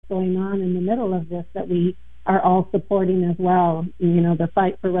going on in the middle of this that we are all supporting as well. The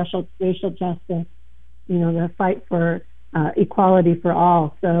fight for racial justice, the fight for equality for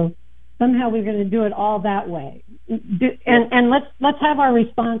all. So somehow we're going to do it all that way. And let's have our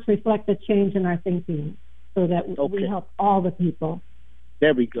response reflect the change in our thinking so that we help all the people.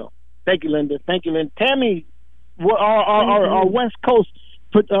 There we go. Thank you, Linda. Tammy, our West Coast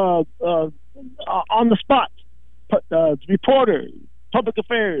on the spot reporter, public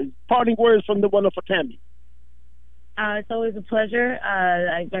affairs, parting words from the wonderful Tammy. It's always a pleasure.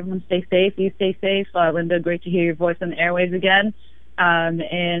 Everyone stay safe. You stay safe. Linda, great to hear your voice on the airwaves again.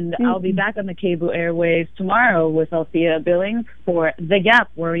 And I'll be back on the KBOO airwaves tomorrow with Althea Billings for The Gap,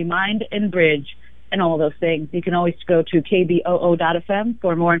 where we mind and bridge and all those things. You can always go to kboo.fm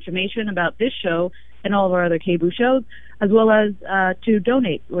for more information about this show and all of our other KBOO shows, as well as to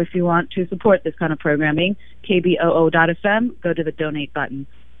donate if you want to support this kind of programming. kboo.fm, go to the donate button.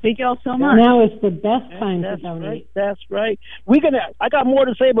 Thank you all so much. Now is the best time to donate. That's right. I got more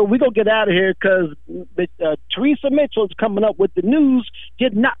to say, but we're going to get out of here because Teresa Mitchell is coming up with the news you're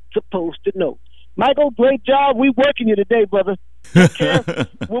not supposed to know. Michael, great job. We working you today, brother. Take care.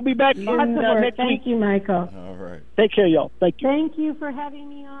 We'll be back next week. Thank you, Michael. All right. Take care, y'all. Thank you. Thank you for having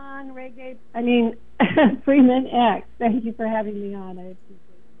me on, Freeman X. Thank you for having me on. I appreciate it.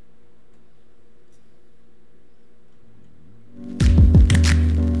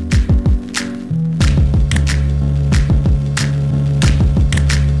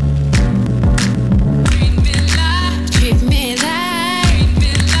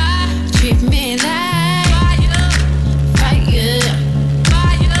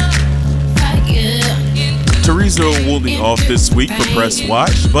 Teresa will be off this week for Press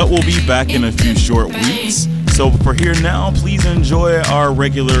Watch, but we'll be back in a few short weeks. So for here now, please enjoy our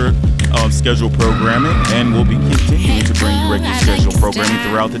regular scheduled programming, and we'll be continuing to bring you regular scheduled programming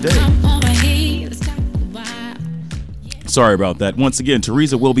throughout the day. Sorry about that. Once again,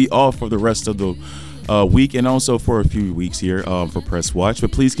 Teresa will be off for the rest of the week and also for a few weeks here for Press Watch.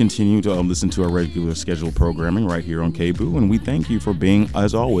 But please continue to listen to our regular scheduled programming right here on KBOO. And we thank you for being,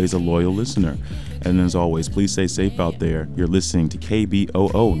 as always, a loyal listener. And as always, please stay safe out there. You're listening to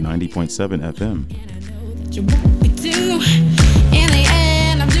KBOO 90.7 FM.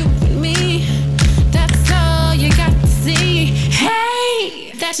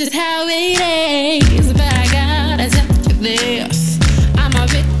 That's just how it is. But I gotta tell you this, I'm a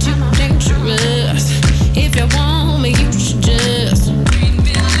bit too dangerous. If you want me, you should just treat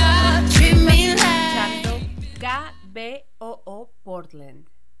me like KBOO Portland.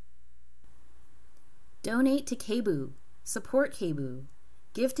 Donate to KBOO. Support KBOO.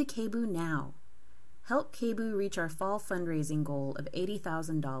 Give to KBOO now. Help KBOO reach our fall fundraising goal of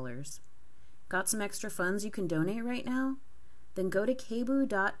 $80,000. Got some extra funds you can donate right now? Then go to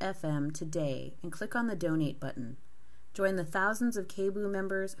kboo.fm today and click on the donate button. Join the thousands of KBOO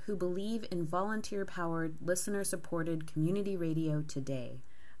members who believe in volunteer-powered, listener-supported community radio today.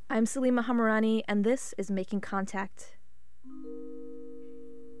 I'm Salima Hamarani, and this is Making Contact.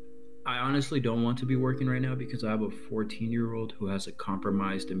 I honestly don't want to be working right now because I have a 14-year-old who has a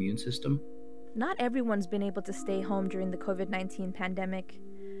compromised immune system. Not everyone's been able to stay home during the COVID-19 pandemic.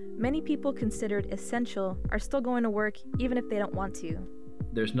 Many people considered essential are still going to work even if they don't want to.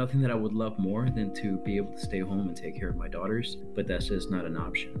 There's nothing that I would love more than to be able to stay home and take care of my daughters, but that's just not an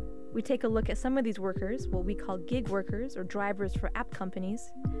option. We take a look at some of these workers, what we call gig workers or drivers for app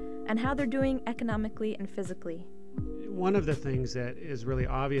companies, and how they're doing economically and physically. One of the things that is really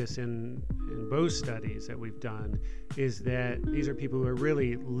obvious in both studies that we've done is that these are people who are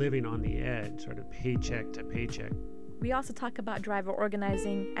really living on the edge, sort of paycheck to paycheck. We also talk about driver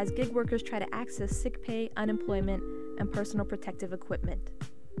organizing as gig workers try to access sick pay, unemployment, and personal protective equipment.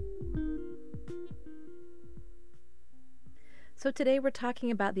 So today we're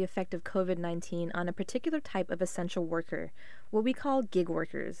talking about the effect of COVID-19 on a particular type of essential worker, what we call gig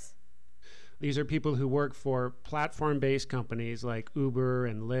workers. These are people who work for platform-based companies like Uber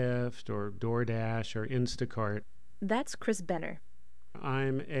and Lyft or DoorDash or Instacart. That's Chris Benner.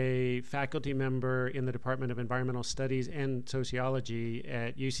 I'm a faculty member in the Department of Environmental Studies and Sociology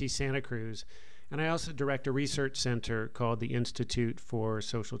at UC Santa Cruz, and I also direct a research center called the Institute for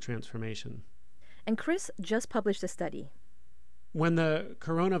Social Transformation. And Chris just published a study. When the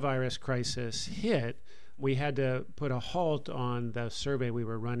coronavirus crisis hit, we had to put a halt on the survey we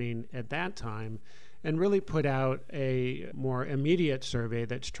were running at that time and really put out a more immediate survey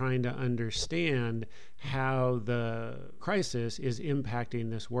that's trying to understand how the crisis is impacting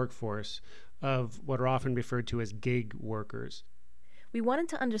this workforce of what are often referred to as gig workers. We wanted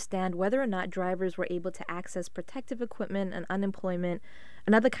to understand whether or not drivers were able to access protective equipment and unemployment,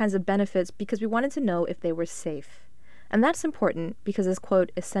 and other kinds of benefits because we wanted to know if they were safe. And that's important because as,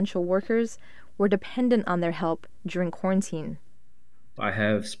 quote, essential workers, we're dependent on their help during quarantine. I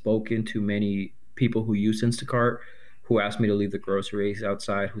have spoken to many people who use Instacart who ask me to leave the groceries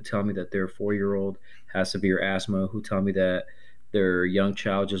outside, who tell me that their 4-year-old has severe asthma, who tell me that their young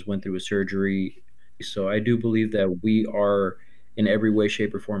child just went through a surgery. So I do believe that we are in every way,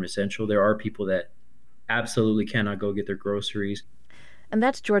 shape, or form essential. There are people that absolutely cannot go get their groceries. And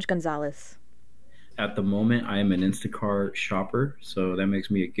that's George Gonzalez. At the moment, I am an Instacart shopper, so that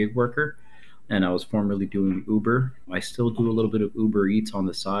makes me a gig worker. And I was formerly doing Uber. I still do a little bit of Uber Eats on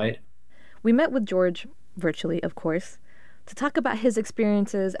the side. We met with George, virtually, of course, to talk about his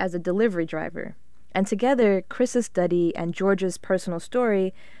experiences as a delivery driver. And together, Chris's study and George's personal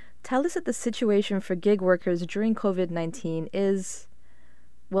story tell us that the situation for gig workers during COVID-19 is,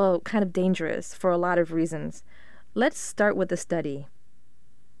 well, kind of dangerous for a lot of reasons. Let's start with the study.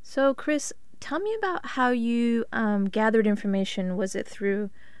 So, Chris, tell me about how you gathered information. Was it through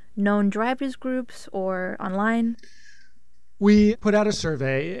known drivers groups or online? We put out a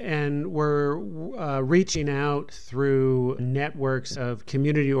survey and we're reaching out through networks of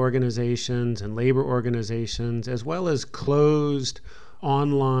community organizations and labor organizations, as well as closed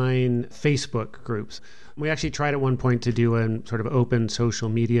online Facebook groups. We actually tried at one point to do a sort of open social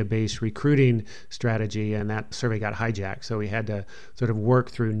media-based recruiting strategy, and that survey got hijacked. So we had to sort of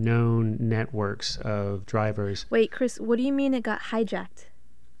work through known networks of drivers. Wait, Chris, what do you mean it got hijacked?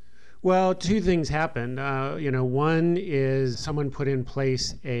 Well, two things happened. One is someone put in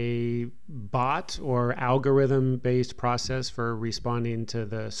place a bot or algorithm-based process for responding to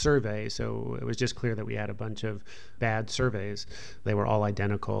the survey. So it was just clear that we had a bunch of bad surveys. They were all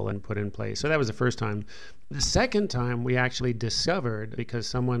identical and put in place. So that was the first time. The second time we actually discovered, because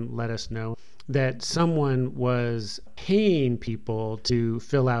someone let us know, that someone was paying people to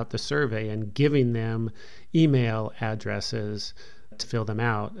fill out the survey and giving them email addresses to fill them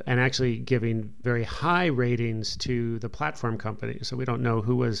out, and actually giving very high ratings to the platform company. So we don't know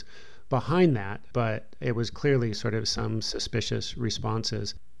who was behind that, but it was clearly sort of some suspicious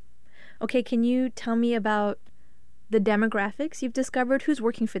responses. Okay, can you tell me about the demographics you've discovered? Who's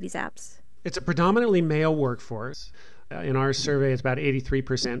working for these apps? It's a predominantly male workforce. In our survey, it's about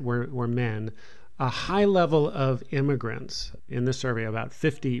 83% were men. A high level of immigrants. In the survey, about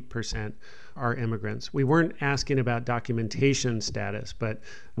 50% are immigrants. We weren't asking about documentation status, but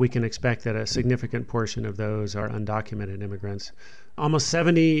we can expect that a significant portion of those are undocumented immigrants. Almost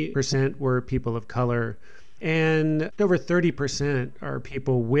 70% were people of color, and over 30% are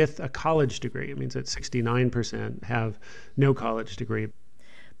people with a college degree. It means that 69% have no college degree.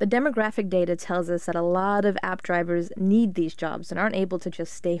 The demographic data tells us that a lot of app drivers need these jobs and aren't able to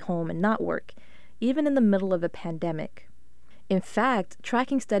just stay home and not work, even in the middle of a pandemic. In fact,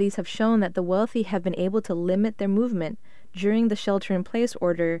 tracking studies have shown that the wealthy have been able to limit their movement during the shelter-in-place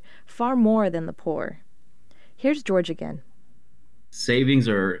order far more than the poor. Here's George again. Savings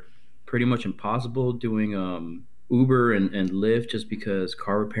are pretty much impossible doing Uber and Lyft, just because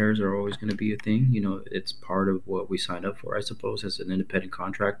car repairs are always going to be a thing. It's part of what we signed up for, I suppose, as an independent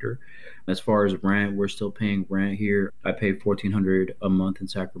contractor. As far as rent, we're still paying rent here. I pay $1,400 a month in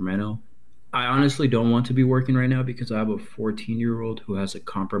Sacramento. I honestly don't want to be working right now because I have a 14-year-old who has a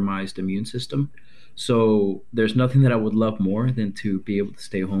compromised immune system. So there's nothing that I would love more than to be able to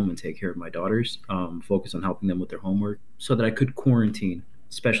stay home and take care of my daughters, focus on helping them with their homework so that I could quarantine,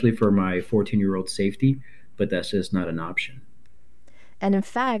 especially for my 14-year-old's safety, but that's just not an option. And in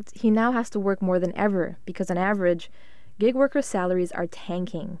fact, he now has to work more than ever because on average, gig worker salaries are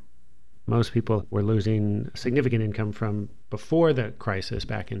tanking. Most people were losing significant income from before the crisis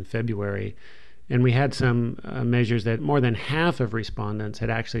back in February. And we had some measures that more than half of respondents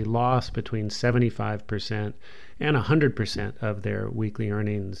had actually lost between 75% and 100% of their weekly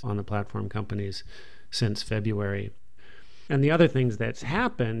earnings on the platform companies since February. And the other things that's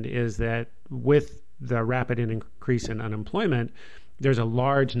happened is that with the rapid increase in unemployment, there's a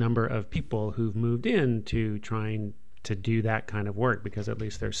large number of people who've moved in to trying to do that kind of work because at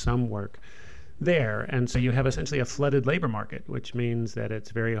least there's some work there. And so you have essentially a flooded labor market, which means that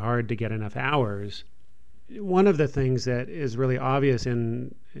it's very hard to get enough hours. One of the things that is really obvious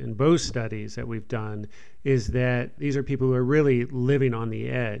in both studies that we've done is that these are people who are really living on the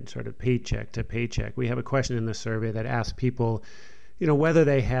edge, sort of paycheck to paycheck. We have a question in the survey that asks people, whether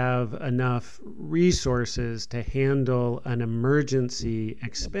they have enough resources to handle an emergency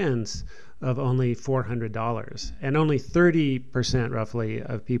expense of only $400. And only 30% roughly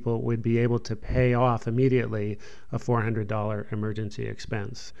of people would be able to pay off immediately a $400 emergency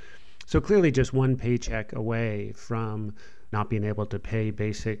expense. So clearly just one paycheck away from not being able to pay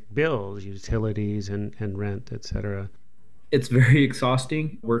basic bills, utilities and rent, etc. It's very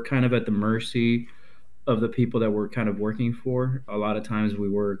exhausting. We're kind of at the mercy of the people that we're kind of working for. A lot of times we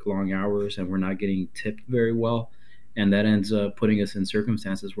work long hours and we're not getting tipped very well. And that ends up putting us in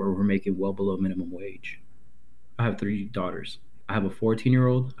circumstances where we're making well below minimum wage. I have 3 daughters. I have a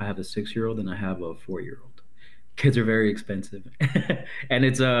 14-year-old, I have a 6-year-old, and I have a 4-year-old. Kids are very expensive. And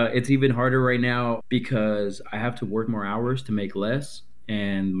it's even harder right now because I have to work more hours to make less,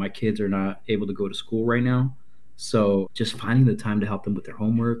 and my kids are not able to go to school right now. So just finding the time to help them with their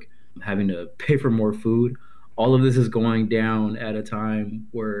homework, having to pay for more food, all of this is going down at a time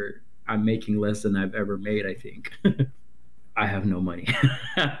where I'm making less than I've ever made, I think. I have no money.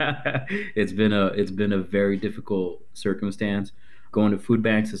 It's been a very difficult circumstance. Going to food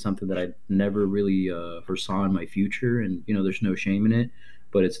banks is something that I never really foresaw in my future, and there's no shame in it,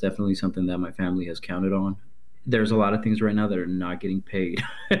 but it's definitely something that my family has counted on. There's a lot of things right now that are not getting paid.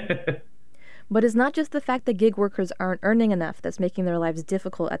 But it's not just the fact that gig workers aren't earning enough that's making their lives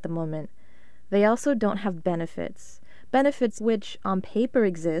difficult at the moment. They also don't have benefits. Benefits which, on paper,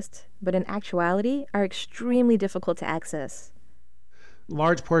 exist, but in actuality are extremely difficult to access.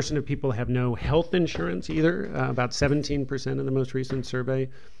 Large portion of people have no health insurance either, about 17% in the most recent survey,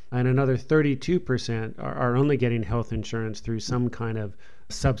 and another 32% are only getting health insurance through some kind of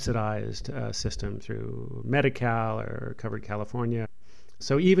subsidized system through Medi-Cal or Covered California.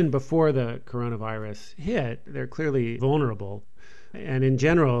 So even before the coronavirus hit, they're clearly vulnerable. And in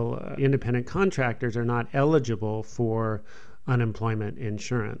general, independent contractors are not eligible for unemployment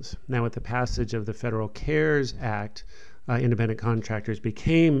insurance. Now, with the passage of the Federal CARES Act, independent contractors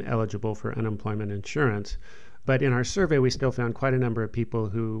became eligible for unemployment insurance. But in our survey, we still found quite a number of people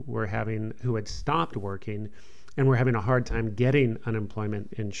who had stopped working and were having a hard time getting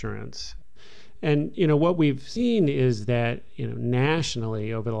unemployment insurance. And, what we've seen is that,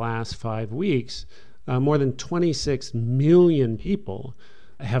 nationally over the last 5 weeks, more than 26 million people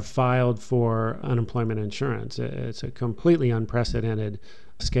have filed for unemployment insurance. It's a completely unprecedented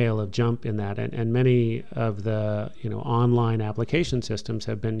scale of jump in that. And many of the, online application systems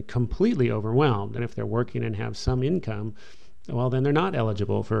have been completely overwhelmed. And if they're working and have some income, well, then they're not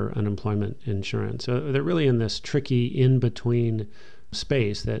eligible for unemployment insurance. So they're really in this tricky in-between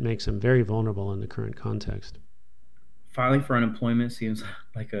space that makes them very vulnerable in the current context. Filing for unemployment seems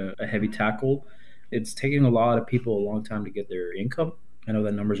like a heavy tackle. It's taking a lot of people a long time to get their income. I know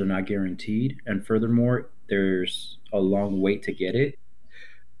that numbers are not guaranteed. And furthermore, there's a long wait to get it.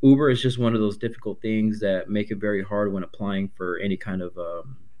 Uber is just one of those difficult things that make it very hard when applying for any kind of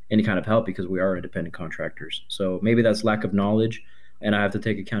help, because we are independent contractors. So maybe that's lack of knowledge, and I have to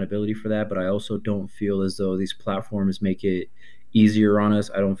take accountability for that. But I also don't feel as though these platforms make it easier on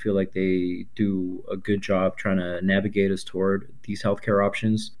us. I don't feel like they do a good job trying to navigate us toward these healthcare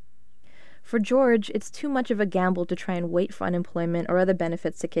options. For George, it's too much of a gamble to try and wait for unemployment or other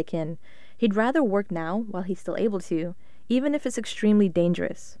benefits to kick in. He'd rather work now while he's still able to, even if it's extremely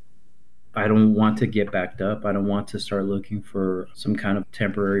dangerous. I don't want to get backed up. I don't want to start looking for some kind of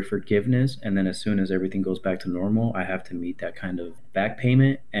temporary forgiveness. And then as soon as everything goes back to normal, I have to meet that kind of back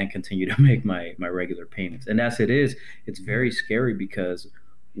payment and continue to make my regular payments. And as it is, it's very scary because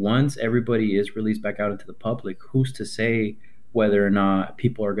once everybody is released back out into the public, who's to say whether or not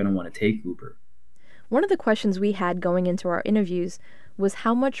people are going to want to take Uber? One of the questions we had going into our interviews was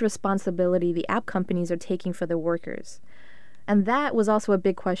how much responsibility the app companies are taking for their workers. And that was also a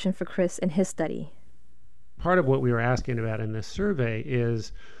big question for Chris in his study. Part of what we were asking about in this survey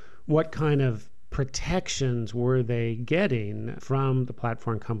is what kind of protections were they getting from the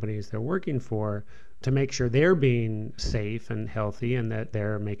platform companies they're working for to make sure they're being safe and healthy, and that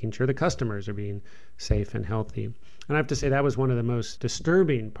they're making sure the customers are being safe and healthy. And I have to say that was one of the most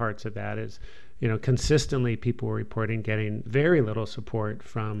disturbing parts of that is, consistently people were reporting getting very little support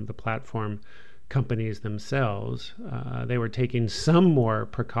from the platform companies themselves. They were taking some more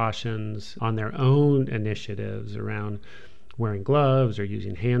precautions on their own initiatives around wearing gloves or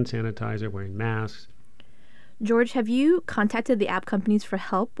using hand sanitizer, wearing masks. George, have you contacted the app companies for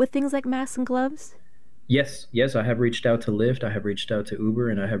help with things like masks and gloves? Yes, I have reached out to Lyft, I have reached out to Uber,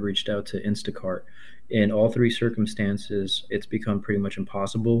 and I have reached out to Instacart. In all 3 circumstances, it's become pretty much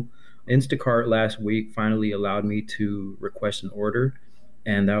impossible. Instacart last week finally allowed me to request an order,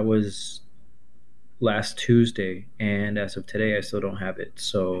 and that was last Tuesday, and as of today, I still don't have it.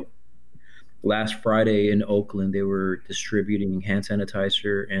 So last Friday in Oakland, they were distributing hand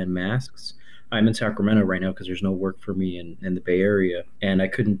sanitizer and masks. I'm in Sacramento right now because there's no work for me in the Bay Area, and I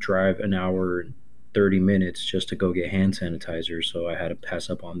couldn't drive an hour and 30 minutes just to go get hand sanitizer, so I had to pass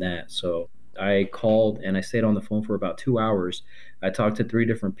up on that. So I called and I stayed on the phone for about 2 hours. I talked to 3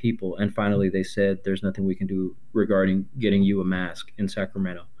 different people, and finally they said there's nothing we can do regarding getting you a mask in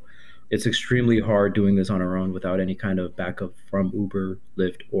Sacramento. It's extremely hard doing this on our own without any kind of backup from Uber,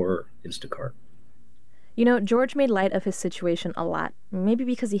 Lyft, or Instacart. You know, George made light of his situation a lot, maybe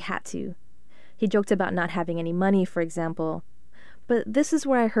because he had to. He joked about not having any money, for example. But this is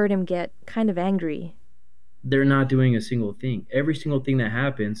where I heard him get kind of angry. They're not doing a single thing. Every single thing that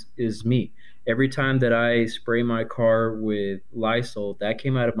happens is me. Every time that I spray my car with Lysol, that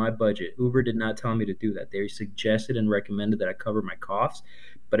came out of my budget. Uber did not tell me to do that. They suggested and recommended that I cover my coughs.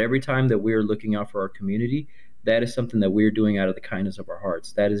 But every time that we're looking out for our community, that is something that we're doing out of the kindness of our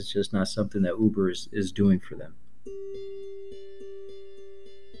hearts. That is just not something that Uber is doing for them.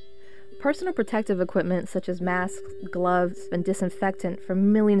 Personal protective equipment such as masks, gloves, and disinfectant for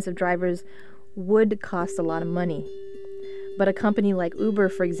millions of drivers would cost a lot of money. But a company like Uber,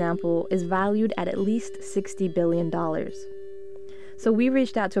 for example, is valued at least $60 billion. So we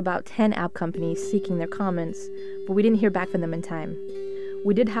reached out to about 10 app companies seeking their comments, but we didn't hear back from them in time.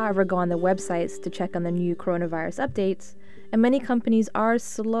 We did, however, go on their websites to check on the new coronavirus updates, and many companies are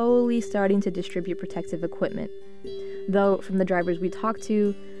slowly starting to distribute protective equipment. Though, from the drivers we talked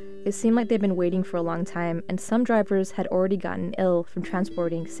to, it seemed like they've been waiting for a long time, and some drivers had already gotten ill from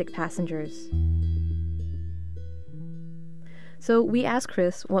transporting sick passengers. So we asked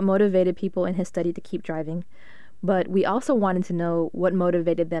Chris what motivated people in his study to keep driving, but we also wanted to know what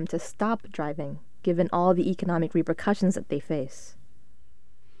motivated them to stop driving, given all the economic repercussions that they face.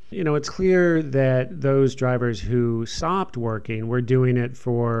 You know, it's clear that those drivers who stopped working were doing it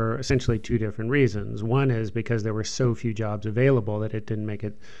for essentially 2 different reasons. One is because there were so few jobs available that it didn't make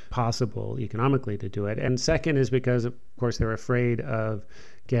it possible economically to do it. And second is because, of course, they're afraid of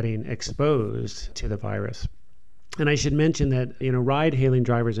getting exposed to the virus. And I should mention that, you know, ride-hailing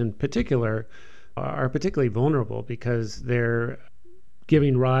drivers in particular are particularly vulnerable because they're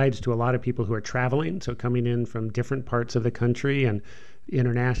giving rides to a lot of people who are traveling, so coming in from different parts of the country, and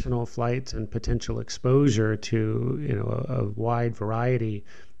international flights and potential exposure to, you know, a wide variety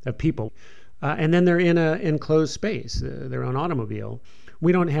of people. And then they're in an enclosed space, their own automobile.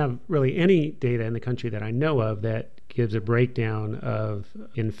 We don't have really any data in the country that I know of that gives a breakdown of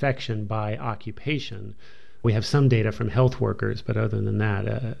infection by occupation. We have some data from health workers, but other than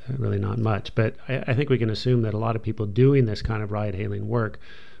that, really not much. But I think we can assume that a lot of people doing this kind of ride-hailing work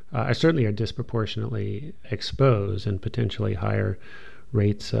certainly are disproportionately exposed and potentially higher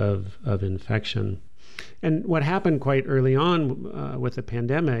rates of infection. And what happened quite early on with the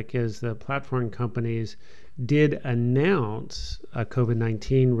pandemic is the platform companies did announce a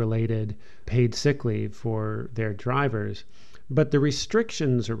COVID-19 related paid sick leave for their drivers. But the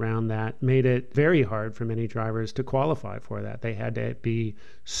restrictions around that made it very hard for many drivers to qualify for that. They had to be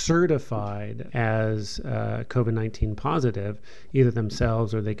certified as COVID-19 positive, either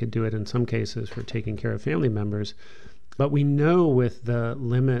themselves or they could do it in some cases for taking care of family members. But we know with the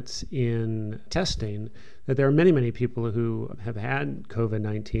limits in testing that there are many, many people who have had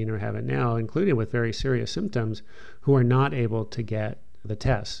COVID-19 or have it now, including with very serious symptoms, who are not able to get the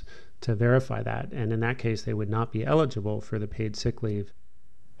tests to verify that. And in that case, they would not be eligible for the paid sick leave.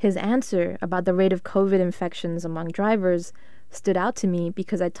 His answer about the rate of COVID infections among drivers stood out to me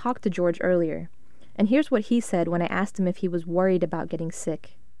because I talked to George earlier. And here's what he said when I asked him if he was worried about getting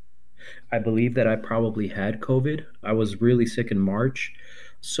sick. I believe that I probably had COVID. I was really sick in March.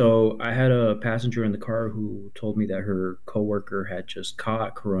 So I had a passenger in the car who told me that her coworker had just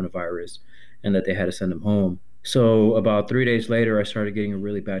caught coronavirus and that they had to send him home. So about 3 days later, I started getting a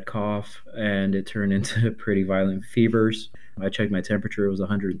really bad cough, and it turned into pretty violent fevers. I checked my temperature. It was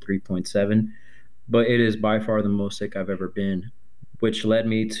 103.7, but it is by far the most sick I've ever been, which led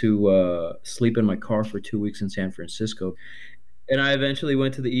me to sleep in my car for 2 weeks in San Francisco. And I eventually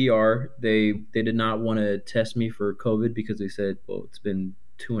went to the ER. They did not want to test me for COVID because they said, well, it's been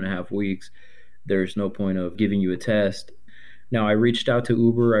 2.5 weeks. There's no point of giving you a test. Now, I reached out to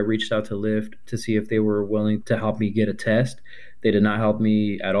Uber, I reached out to Lyft to see if they were willing to help me get a test. They did not help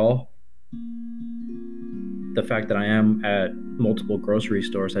me at all. The fact that I am at multiple grocery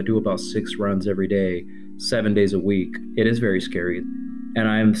stores, I do about 6 runs every day, 7 days a week. It is very scary. And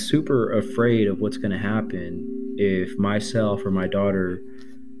I'm super afraid of what's going to happen if myself or my daughter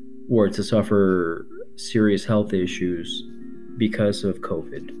were to suffer serious health issues because of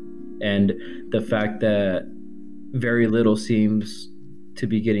COVID. And the fact that very little seems to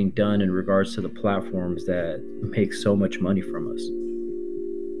be getting done in regards to the platforms that make so much money from us.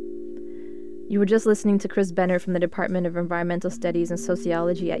 You were just listening to Chris Benner from the Department of Environmental Studies and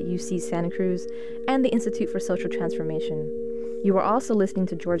Sociology at UC Santa Cruz and the Institute for Social Transformation. You are also listening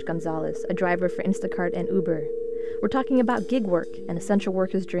to George Gonzalez, a driver for Instacart and Uber. We're talking about gig work and essential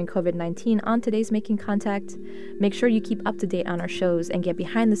workers during COVID-19 on today's Making Contact. Make sure you keep up to date on our shows and get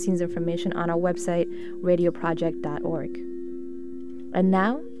behind-the-scenes information on our website, radioproject.org. And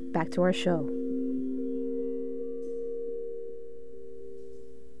now, back to our show.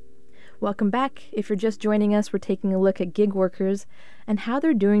 Welcome back. If you're just joining us, we're taking a look at gig workers and how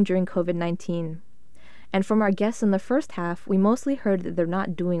they're doing during COVID-19. And from our guests in the first half, we mostly heard that they're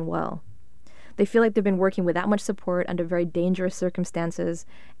not doing well. They feel like they've been working without much support under very dangerous circumstances,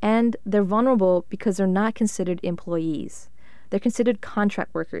 and they're vulnerable because they're not considered employees. They're considered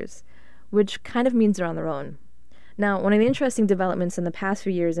contract workers, which kind of means they're on their own. Now, one of the interesting developments in the past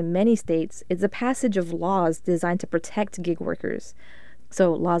few years in many states is the passage of laws designed to protect gig workers.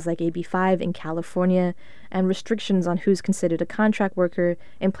 So laws like AB 5 in California and restrictions on who's considered a contract worker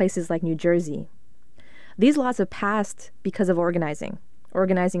in places like New Jersey. These laws have passed because of organizing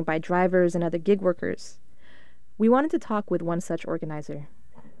by drivers and other gig workers. We wanted to talk with one such organizer.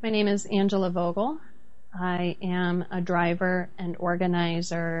 My name is Angela Vogel. I am a driver and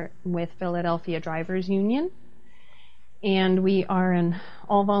organizer with Philadelphia Drivers Union. And we are an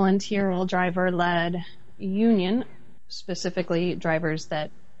all-volunteer, all-driver-led union, specifically drivers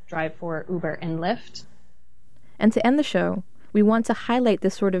that drive for Uber and Lyft. And to end the show, we want to highlight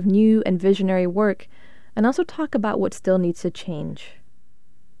this sort of new and visionary work and also talk about what still needs to change.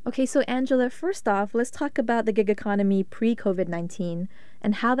 Okay, so Angela, first off, let's talk about the gig economy pre-COVID-19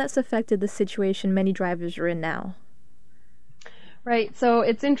 and how that's affected the situation many drivers are in now. Right, so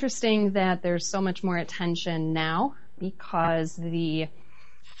it's interesting that there's so much more attention now because the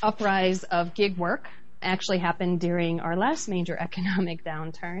uprise of gig work actually happened during our last major economic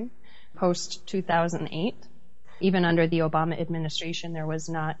downturn, post-2008. Even under the Obama administration, there was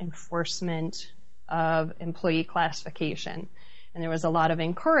not enforcement of employee classification. And there was a lot of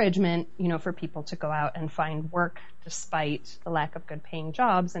encouragement, for people to go out and find work despite the lack of good paying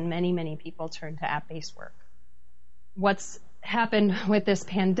jobs, and many, many people turned to app-based work. What's happened with this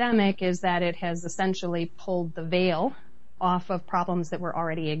pandemic is that it has essentially pulled the veil off of problems that were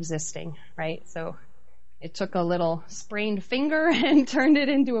already existing, right? So it took a little sprained finger and turned it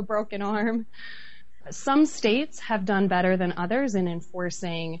into a broken arm. Some states have done better than others in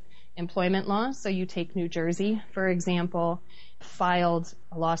enforcing employment laws. So you take New Jersey, for example, filed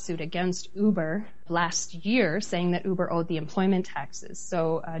a lawsuit against Uber last year saying that Uber owed the employment taxes.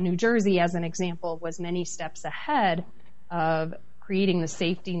 So New Jersey, as an example, was many steps ahead of creating the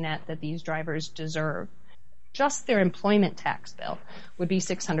safety net that these drivers deserve. Just their employment tax bill would be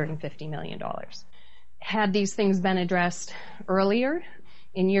 $650 million. Had these things been addressed earlier,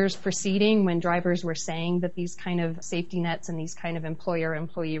 in years preceding, when drivers were saying that these kind of safety nets and these kind of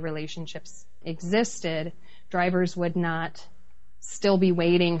employer-employee relationships existed, drivers would not still be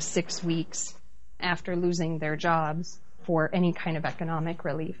waiting 6 weeks after losing their jobs for any kind of economic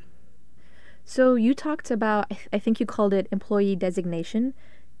relief. So you talked about, I think you called it employee designation.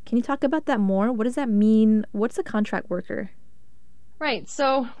 Can you talk about that more? What does that mean? What's a contract worker? Right.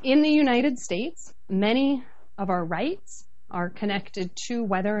 So in the United States, many of our rights are connected to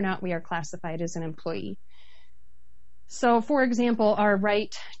whether or not we are classified as an employee. So, for example, our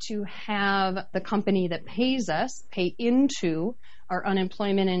right to have the company that pays us pay into our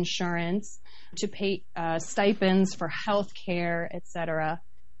unemployment insurance, to pay stipends for health care, etc.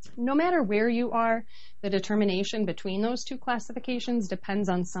 No matter where you are, the determination between those two classifications depends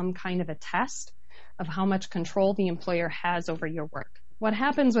on some kind of a test of how much control the employer has over your work. What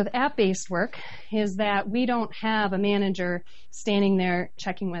happens with app-based work is that we don't have a manager standing there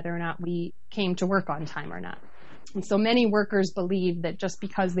checking whether or not we came to work on time or not. And so many workers believe that just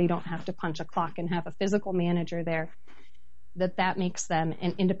because they don't have to punch a clock and have a physical manager there, that makes them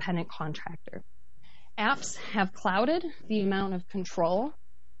an independent contractor. Apps have clouded the amount of control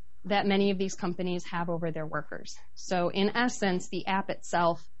that many of these companies have over their workers. So in essence, the app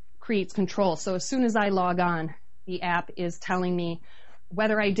itself creates control. So as soon as I log on, the app is telling me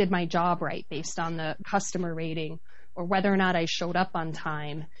whether I did my job right based on the customer rating, or whether or not I showed up on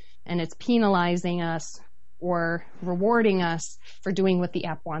time, and it's penalizing us or rewarding us for doing what the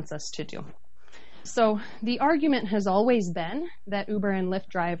app wants us to do. So the argument has always been that Uber and Lyft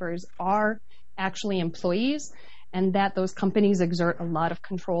drivers are actually employees and that those companies exert a lot of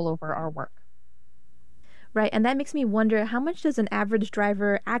control over our work. Right, and that makes me wonder, how much does an average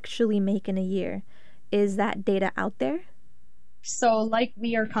driver actually make in a year? Is that data out there? So like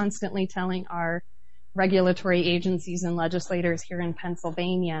we are constantly telling our regulatory agencies and legislators here in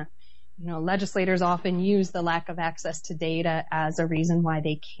Pennsylvania, Legislators often use the lack of access to data as a reason why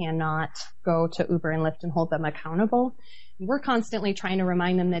they cannot go to Uber and Lyft and hold them accountable. We're constantly trying to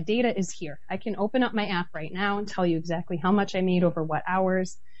remind them that data is here. I can open up my app right now and tell you exactly how much I made over what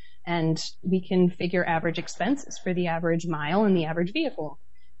hours, and we can figure average expenses for the average mile and the average vehicle.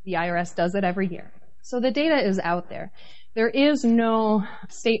 The IRS does it every year. So the data is out there. There is no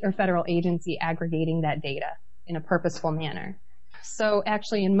state or federal agency aggregating that data in a purposeful manner. So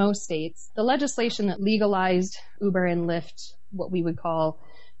actually in most states, the legislation that legalized Uber and Lyft, what we would call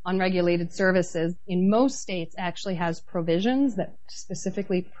unregulated services, in most states actually has provisions that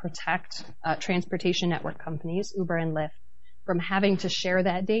specifically protect transportation network companies, Uber and Lyft, from having to share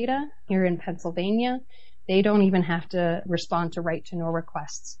that data. Here in Pennsylvania, they don't even have to respond to right to know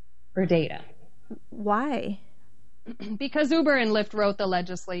requests for data. Why? Because Uber and Lyft wrote the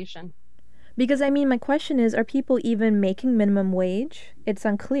legislation. Because, my question is, are people even making minimum wage? It's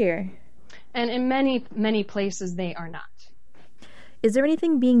unclear. And in many, many places, they are not. Is there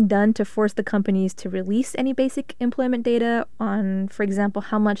anything being done to force the companies to release any basic employment data on, for example,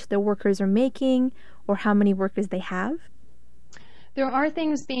 how much their workers are making or how many workers they have? There are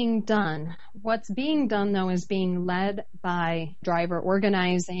things being done. What's being done, though, is being led by driver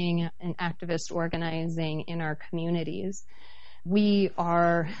organizing and activist organizing in our communities. We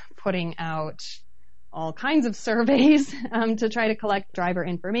are putting out all kinds of surveys to try to collect driver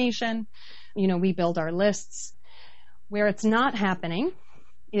information. We build our lists. Where it's not happening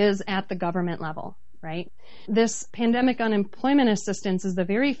is at the government level, right? This pandemic unemployment assistance is the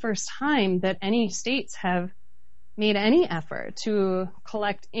very first time that any states have made any effort to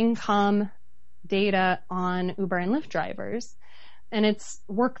collect income data on Uber and Lyft drivers. And it's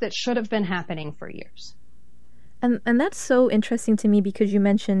work that should have been happening for years. And that's so interesting to me because you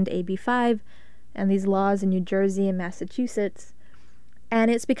mentioned AB 5 and these laws in New Jersey and Massachusetts.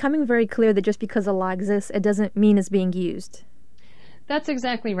 And it's becoming very clear that just because a law exists, it doesn't mean it's being used. That's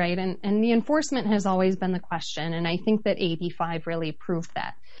exactly right. And the enforcement has always been the question. And I think that AB 5 really proved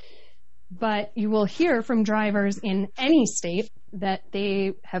that. But you will hear from drivers in any state that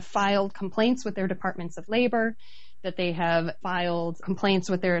they have filed complaints with their departments of labor, that they have filed complaints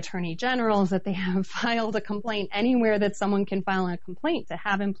with their attorney generals, that they have filed a complaint anywhere that someone can file a complaint to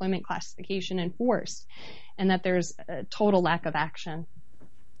have employment classification enforced, and that there's a total lack of action.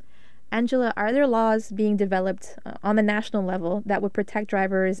 Angela, are there laws being developed on the national level that would protect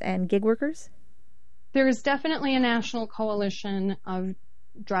drivers and gig workers? There is definitely a national coalition of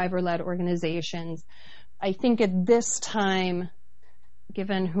driver-led organizations. I think at this time,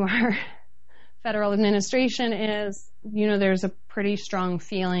 given who our federal administration is, there's a pretty strong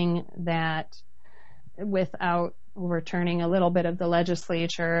feeling that without overturning a little bit of the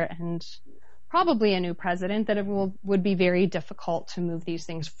legislature and probably a new president, that it would be very difficult to move these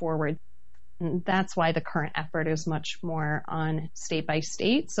things forward. And that's why the current effort is much more on state by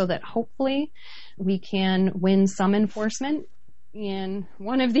state, so that hopefully we can win some enforcement in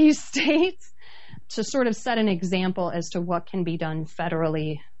one of these states to sort of set an example as to what can be done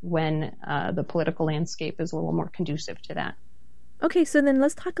federally when the political landscape is a little more conducive to that. Okay, so then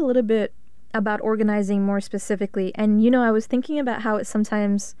let's talk a little bit about organizing more specifically. And, I was thinking about how it's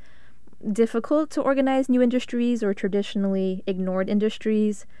sometimes difficult to organize new industries or traditionally ignored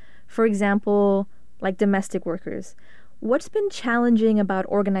industries. For example, like domestic workers. What's been challenging about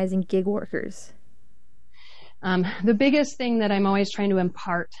organizing gig workers? The biggest thing that I'm always trying to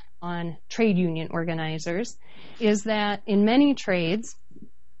impart on trade union organizers is that in many trades,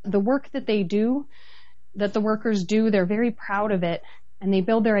 the work that they do, that the workers do, they're very proud of it and they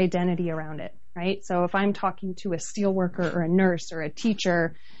build their identity around it, right? So if I'm talking to a steel worker or a nurse or a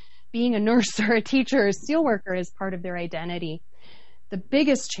teacher, being a nurse or a teacher or a steel worker is part of their identity. The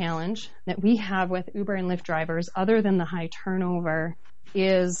biggest challenge that we have with Uber and Lyft drivers, other than the high turnover,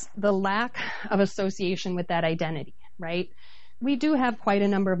 is the lack of association with that identity, right? We do have quite a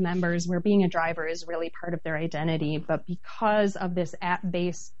number of members where being a driver is really part of their identity, but because of this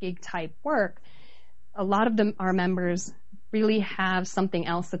app-based gig-type work, a lot of our members really have something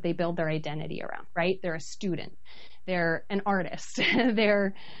else that they build their identity around, right? They're a student, they're an artist,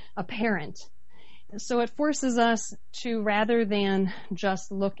 they're a parent. So it forces us to, rather than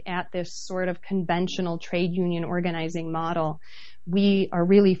just look at this sort of conventional trade union organizing model, we are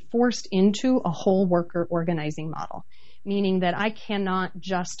really forced into a whole worker organizing model, meaning that I cannot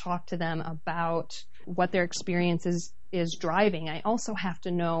just talk to them about what their experience is driving. I also have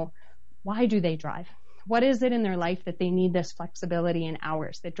to know, why do they drive? What is it in their life that they need this flexibility in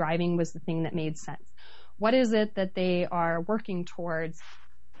hours, that driving was the thing that made sense? What is it that they are working towards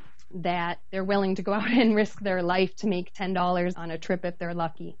that they're willing to go out and risk their life to make $10 on a trip if they're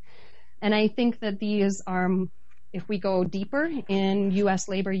lucky? And I think that these are, if we go deeper in U.S.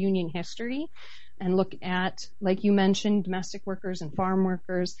 labor union history and look at, like you mentioned, domestic workers and farm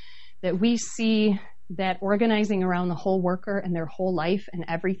workers, that we see that organizing around the whole worker and their whole life and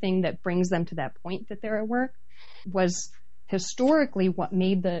everything that brings them to that point that they're at work was historically what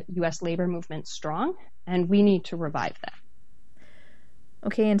made the U.S. labor movement strong, and we need to revive that.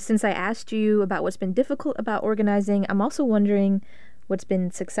 Okay, and since I asked you about what's been difficult about organizing, I'm also wondering what's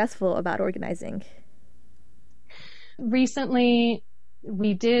been successful about organizing. Recently,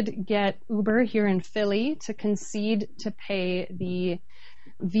 we did get Uber here in Philly to concede to pay the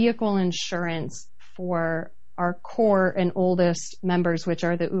vehicle insurance for our core and oldest members, which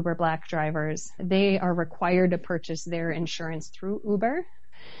are the Uber Black drivers. They are required to purchase their insurance through Uber,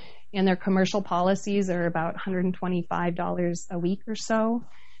 and their commercial policies are about $125 a week or so.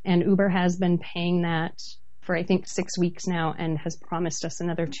 And Uber has been paying that for, I think, 6 weeks now and has promised us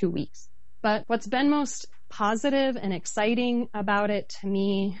another 2 weeks. But what's been most positive and exciting about it to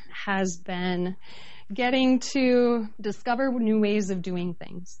me has been getting to discover new ways of doing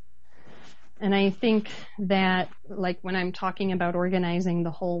things. And I think that, like when I'm talking about organizing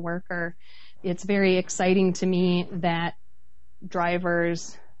the whole worker, it's very exciting to me that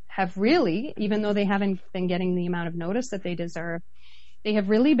drivers have really, even though they haven't been getting the amount of notice that they deserve, they have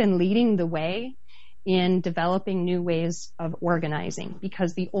really been leading the way in developing new ways of organizing,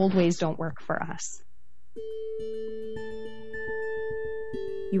 because the old ways don't work for us.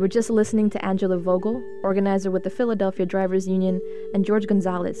 You were just listening to Angela Vogel, organizer with the Philadelphia Drivers Union, and George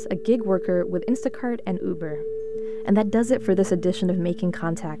Gonzalez, a gig worker with Instacart and Uber. And that does it for this edition of Making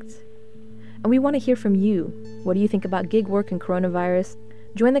Contact. And we want to hear from you. What do you think about gig work and coronavirus?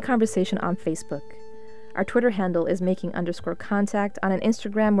 Join the conversation on Facebook. Our Twitter handle is making_contact. On an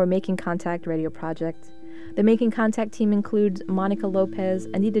Instagram, we're Making Contact Radio Project. The Making Contact team includes Monica Lopez,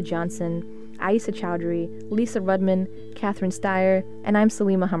 Anita Johnson, Aisa Chowdhury, Lisa Rudman, Catherine Steyer, and I'm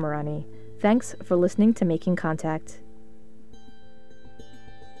Salima Hamarani. Thanks for listening to Making Contact.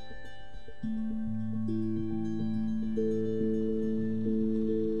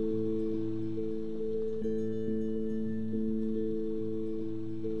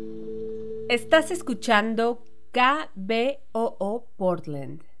 Estás escuchando KBOO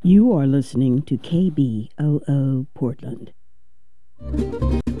Portland. You are listening to KBOO Portland.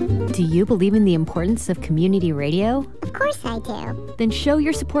 Do you believe in the importance of community radio? Of course I do. Then show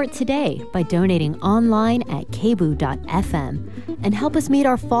your support today by donating online at kboo.fm and help us meet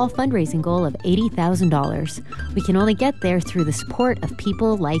our fall fundraising goal of $80,000. We can only get there through the support of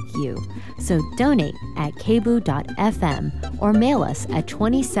people like you. So donate at kboo.fm or mail us at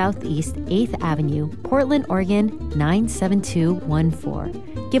 20 Southeast 8th Avenue, Portland, Oregon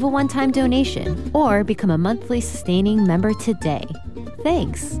 97214. Give a one-time donation or become a monthly sustaining member today.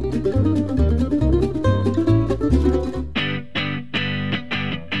 Thanks.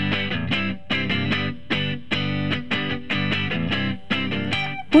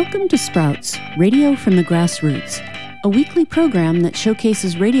 Welcome to Sprouts, Radio from the Grassroots, a weekly program that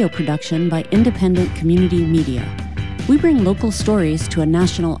showcases radio production by independent community media. We bring local stories to a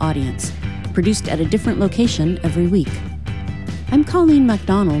national audience, produced at a different location every week. I'm Colleen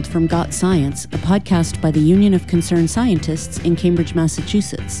MacDonald from Got Science, a podcast by the Union of Concerned Scientists in Cambridge,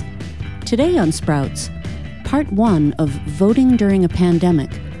 Massachusetts. Today on Sprouts, Part 1 of Voting During a Pandemic,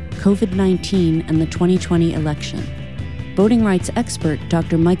 COVID-19 and the 2020 Election. Voting rights expert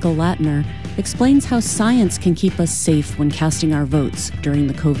Dr. Michael Latner explains how science can keep us safe when casting our votes during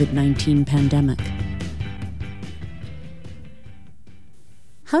the COVID-19 pandemic.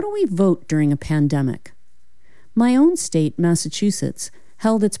 How do we vote during a pandemic? My own state, Massachusetts,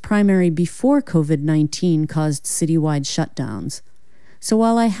 held its primary before COVID-19 caused citywide shutdowns. So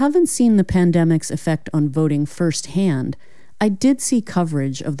while I haven't seen the pandemic's effect on voting firsthand, I did see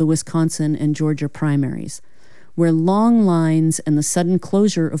coverage of the Wisconsin and Georgia primaries, where long lines and the sudden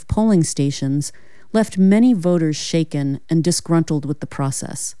closure of polling stations left many voters shaken and disgruntled with the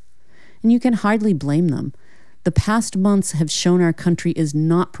process. And you can hardly blame them. The past months have shown our country is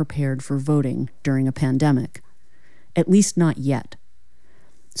not prepared for voting during a pandemic. At least not yet.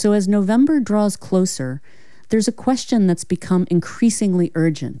 So as November draws closer, there's a question that's become increasingly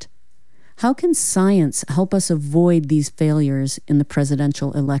urgent. How can science help us avoid these failures in the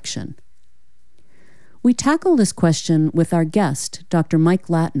presidential election? We tackle this question with our guest, Dr. Mike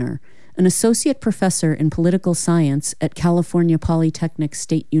Latner, an associate professor in political science at California Polytechnic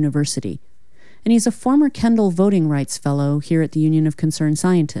State University. And he's a former Kendall Voting Rights Fellow here at the Union of Concerned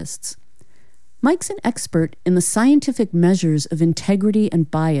Scientists. Mike's an expert in the scientific measures of integrity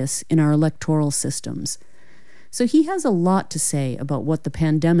and bias in our electoral systems. So he has a lot to say about what the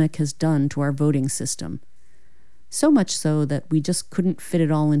pandemic has done to our voting system. So much so that we just couldn't fit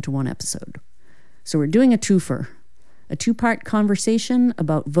it all into one episode. So we're doing a twofer, a two-part conversation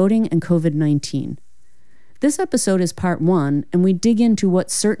about voting and COVID-19. This episode is part 1, and we dig into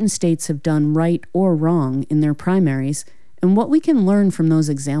what certain states have done right or wrong in their primaries and what we can learn from those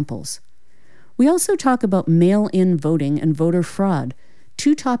examples. We also talk about mail-in voting and voter fraud,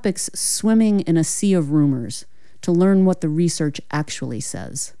 two topics swimming in a sea of rumors, to learn what the research actually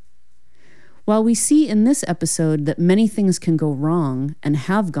says. While we see in this episode that many things can go wrong and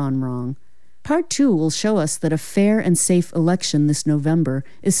have gone wrong, part 2 will show us that a fair and safe election this November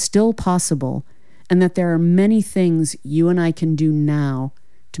is still possible, and that there are many things you and I can do now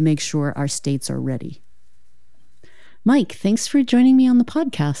to make sure our states are ready. Mike, thanks for joining me on the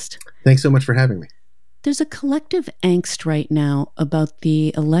podcast. Thanks so much for having me. There's a collective angst right now about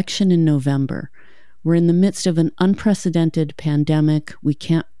the election in November. We're in the midst of an unprecedented pandemic. We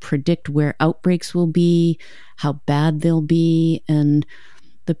can't predict where outbreaks will be, how bad they'll be, and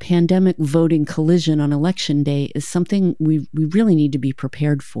the pandemic voting collision on election day is something we really need to be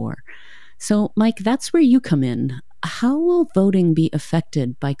prepared for. So, Mike, that's where you come in. How will voting be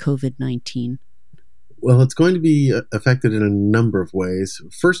affected by COVID-19? Well, it's going to be affected in a number of ways.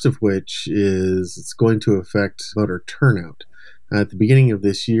 First of which is it's going to affect voter turnout. At the beginning of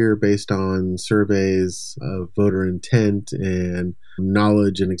this year, based on surveys of voter intent and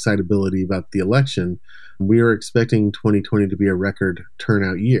knowledge and excitability about the election, we are expecting 2020 to be a record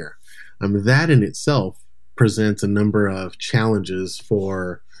turnout year. That in itself presents a number of challenges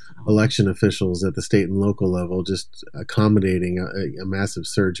for election officials at the state and local level, just accommodating a massive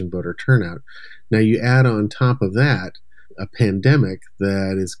surge in voter turnout. Now, you add on top of that a pandemic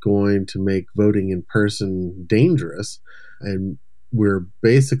that is going to make voting in person dangerous, and we're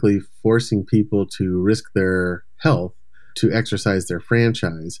basically forcing people to risk their health to exercise their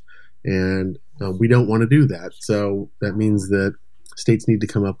franchise, and we don't want to do that. So that means that states need to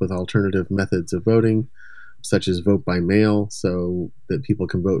come up with alternative methods of voting, such as vote by mail, so that people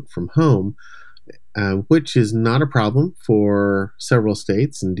can vote from home, which is not a problem for several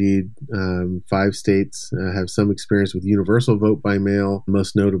states. Indeed, 5 states have some experience with universal vote by mail,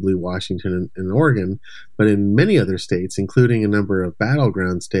 most notably Washington and Oregon. But in many other states, including a number of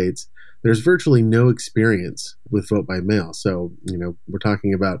battleground states, there's virtually no experience with vote by mail. So, we're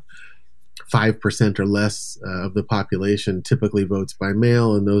talking about 5% or less of the population typically votes by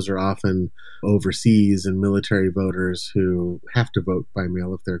mail, and those are often overseas and military voters who have to vote by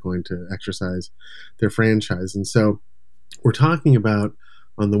mail if they're going to exercise their franchise. And so we're talking about,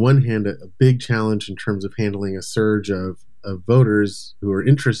 on the one hand, a big challenge in terms of handling a surge of voters who are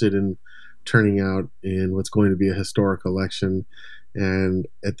interested in turning out in what's going to be a historic election, and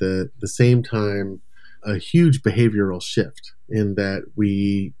at the same time, a huge behavioral shift in that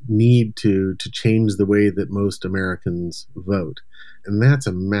we need to change the way that most Americans vote. And that's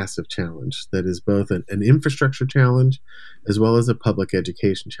a massive challenge that is both an infrastructure challenge as well as a public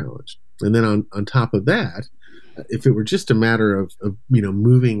education challenge. And then on top of that, if it were just a matter of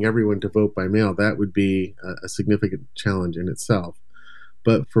moving everyone to vote by mail, that would be a significant challenge in itself.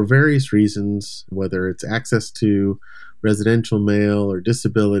 But for various reasons, whether it's access to residential mail or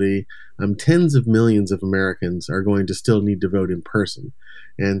disability, tens of millions of Americans are going to still need to vote in person.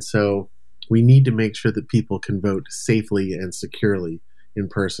 And so we need to make sure that people can vote safely and securely in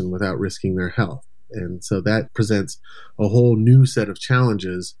person without risking their health. And so that presents a whole new set of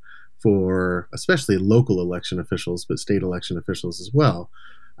challenges for especially local election officials, but state election officials as well,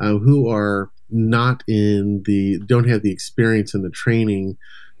 who are don't have the experience and the training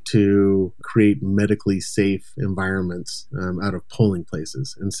to create medically safe environments out of polling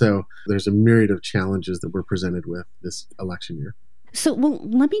places. And so there's a myriad of challenges that we're presented with this election year. So,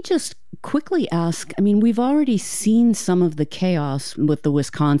 let me just quickly ask, we've already seen some of the chaos with the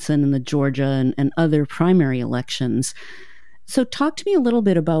Wisconsin and the Georgia and other primary elections. So talk to me a little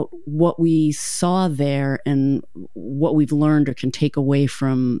bit about what we saw there and what we've learned or can take away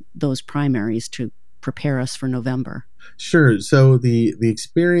from those primaries to prepare us for November. Sure. So the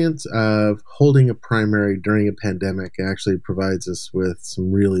experience of holding a primary during a pandemic actually provides us with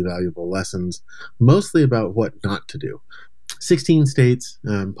some really valuable lessons, mostly about what not to do. 16 states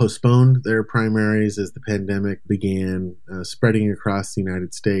postponed their primaries as the pandemic began spreading across the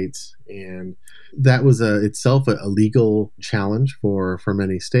United States. And that was itself a legal challenge for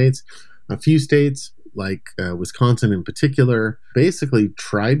many states. A few states, like Wisconsin in particular, basically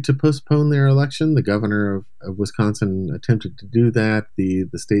tried to postpone their election. The governor of Wisconsin attempted to do that. The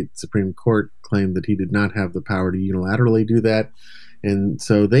state Supreme Court claimed that he did not have the power to unilaterally do that. And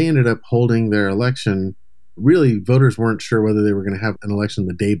so they ended up holding their election really voters weren't sure whether they were going to have an election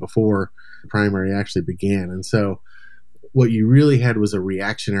the day before the primary actually began. And so what you really had was a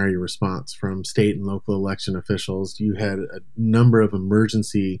reactionary response from state and local election officials. You had a number of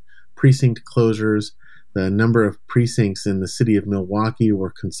emergency precinct closures. The number of precincts in the city of Milwaukee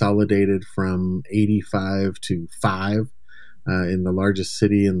were consolidated from 85 to 5 in the largest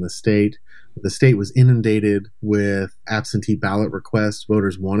city in the state. The state was inundated with absentee ballot requests.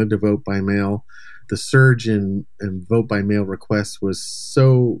 Voters wanted to vote by mail. The surge in vote by mail requests was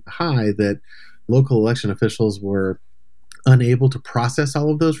so high that local election officials were unable to process all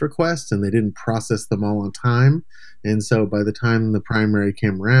of those requests, and they didn't process them all on time. And so by the time the primary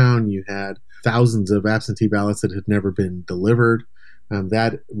came around, you had thousands of absentee ballots that had never been delivered.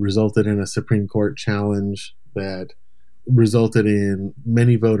 That resulted in a Supreme Court challenge that resulted in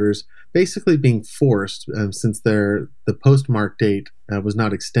many voters basically being forced, since the postmark date was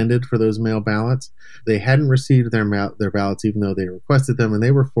not extended for those mail ballots. They hadn't received their ballots even though they requested them, and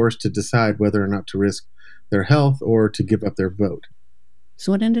they were forced to decide whether or not to risk their health or to give up their vote.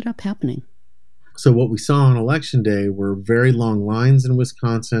 So what ended up happening? So what we saw on Election Day were very long lines in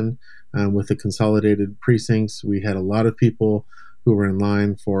Wisconsin with the consolidated precincts. We had a lot of people who were in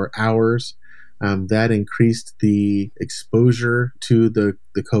line for hours. That increased the exposure to the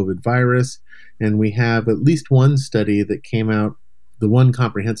COVID virus. And we have at least one study that came out, the one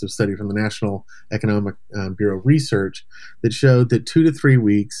comprehensive study from the National Economic Bureau research, that showed that 2 to 3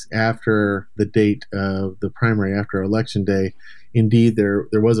 weeks after the date of the primary, after Election Day, indeed there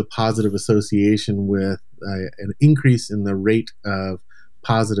was a positive association with an increase in the rate of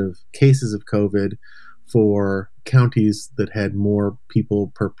positive cases of COVID for counties that had more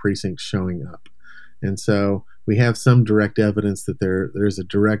people per precinct showing up. And so we have some direct evidence that there's a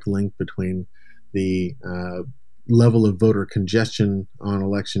direct link between the level of voter congestion on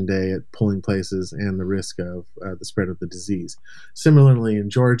Election Day at polling places and the risk of the spread of the disease. Similarly, in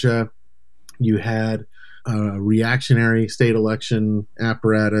Georgia, you had a reactionary state election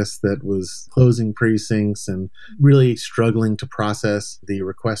apparatus that was closing precincts and really struggling to process the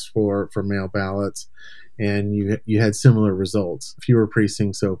request for mail ballots. And you had similar results: fewer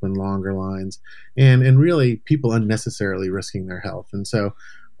precincts open, longer lines, and really people unnecessarily risking their health. And so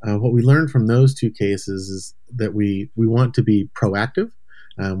what we learned from those two cases is that we want to be proactive.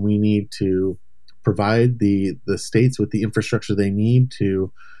 We need to provide the states with the infrastructure they need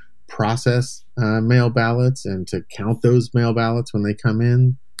to process mail ballots and to count those mail ballots when they come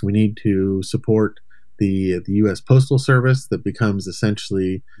in. We need to support the U.S. Postal Service that becomes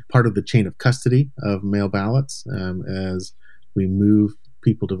essentially part of the chain of custody of mail ballots as we move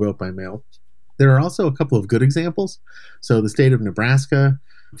people to vote by mail. There are also a couple of good examples. So the state of Nebraska,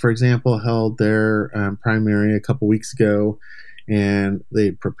 for example, held their primary a couple weeks ago, and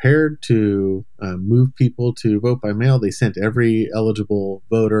they prepared to move people to vote by mail. They sent every eligible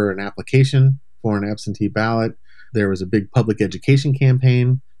voter an application for an absentee ballot. There was a big public education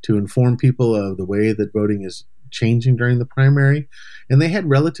campaign to inform people of the way that voting is changing during the primary. And they had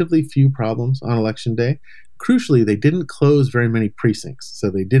relatively few problems on Election Day. Crucially, they didn't close very many precincts. So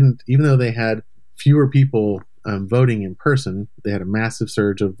they didn't, even though they had fewer people voting in person, they had a massive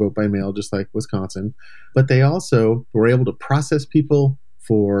surge of vote by mail, just like Wisconsin. But they also were able to process people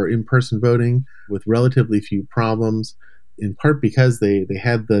for in-person voting with relatively few problems, in part because they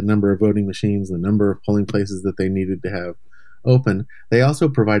had the number of voting machines, the number of polling places that they needed to have open. They also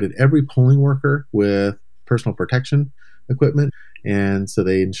provided every polling worker with personal protection equipment, and so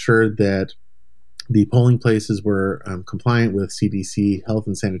they ensured that the polling places were compliant with CDC health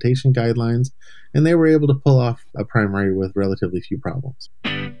and sanitation guidelines, and they were able to pull off a primary with relatively few problems.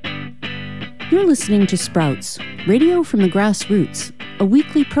 You're listening to Sprouts, radio from the grassroots, a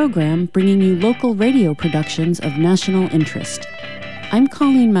weekly program bringing you local radio productions of national interest. I'm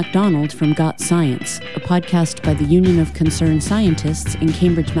Colleen MacDonald from Got Science, a podcast by the Union of Concerned Scientists in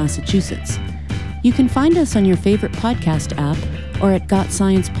Cambridge, Massachusetts. You can find us on your favorite podcast app or at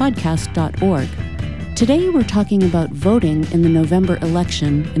gotsciencepodcast.org. Today we're talking about voting in the November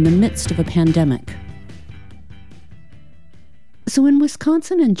election in the midst of a pandemic. So in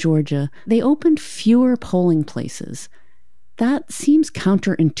Wisconsin and Georgia, they opened fewer polling places. That seems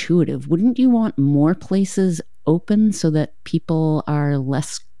counterintuitive. Wouldn't you want more places open so that people are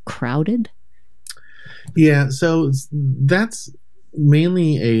less crowded? Yeah, so that's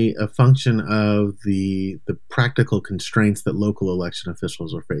mainly a function of the practical constraints that local election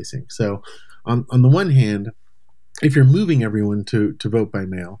officials are facing. So on the one hand, if you're moving everyone to vote by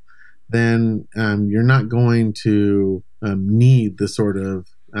mail, then you're not going to need the sort of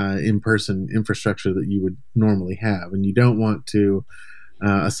in-person infrastructure that you would normally have. And you don't want to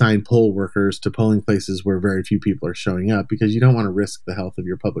assign poll workers to polling places where very few people are showing up, because you don't want to risk the health of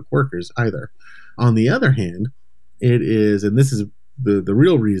your public workers either. On the other hand, it is, and this is the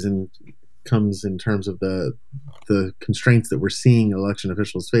real reason, comes in terms of the constraints that we're seeing election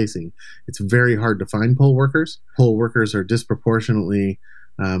officials facing. It's very hard to find poll workers. Poll workers are disproportionately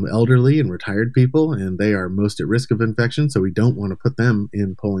elderly and retired people, and they are most at risk of infection, so we don't want to put them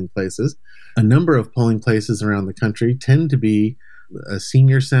in polling places. A number of polling places around the country tend to be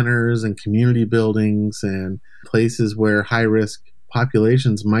senior centers and community buildings and places where high-risk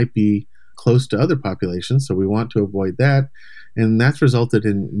populations might be close to other populations, so we want to avoid that. And that's resulted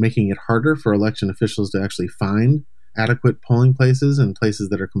in making it harder for election officials to actually find adequate polling places and places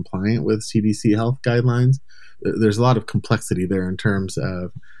that are compliant with CDC health guidelines. There's a lot of complexity there in terms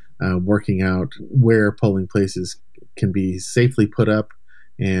of working out where polling places can be safely put up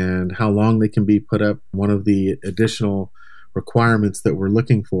and how long they can be put up. One of the additional requirements that we're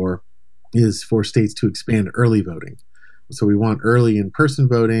looking for is for states to expand early voting. So we want early in-person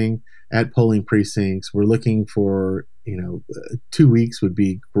voting at polling precincts. We're looking for, 2 weeks would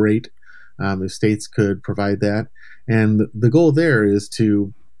be great if states could provide that. And the goal there is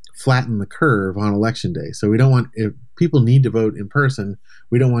to flatten the curve on election day. So we don't want, if people need to vote in person,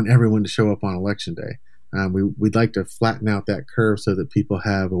 we don't want everyone to show up on election day. We'd like to flatten out that curve so that people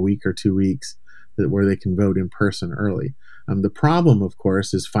have a week or 2 weeks where they can vote in person early. The problem, of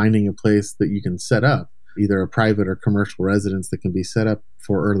course, is finding a place that you can set up, either a private or commercial residence that can be set up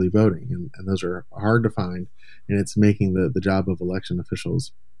for early voting. And those are hard to find, and it's making the job of election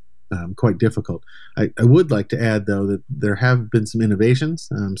officials quite difficult. I would like to add, though, that there have been some innovations,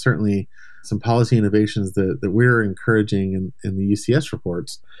 certainly some policy innovations that we're encouraging in the UCS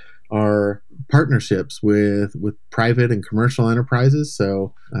reports are partnerships with private and commercial enterprises.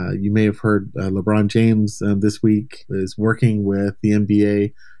 So you may have heard LeBron James this week is working with the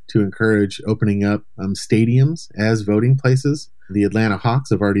NBA to encourage opening up stadiums as voting places. The Atlanta Hawks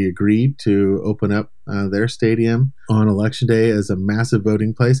have already agreed to open up their stadium on Election Day as a massive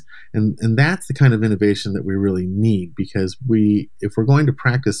voting place. And that's the kind of innovation that we really need, because if we're going to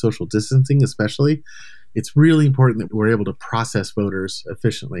practice social distancing especially, it's really important that we're able to process voters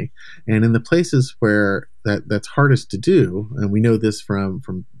efficiently. And in the places where that's hardest to do, and we know this from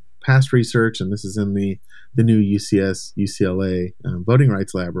past research, and this is in the new UCS UCLA Voting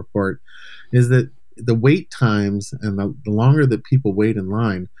Rights Lab report, is that the wait times and the longer that people wait in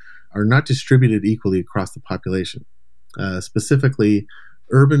line are not distributed equally across the population. Specifically,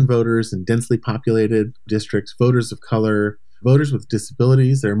 urban voters in densely populated districts, voters of color, voters with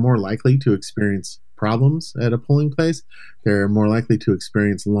disabilities, they're more likely to experience problems at a polling place. They're more likely to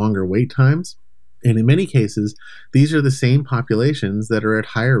experience longer wait times. And in many cases, these are the same populations that are at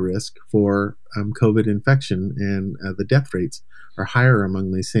higher risk for COVID infection, and the death rates are higher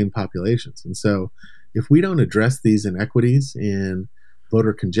among these same populations. And so if we don't address these inequities in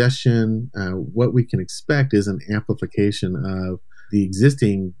voter congestion, what we can expect is an amplification of the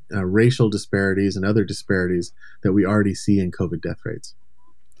existing racial disparities and other disparities that we already see in COVID death rates.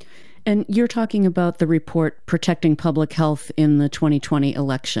 And you're talking about the report Protecting Public Health in the 2020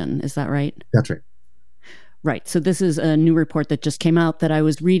 Election. Is that right? That's right. Right. So this is a new report that just came out that I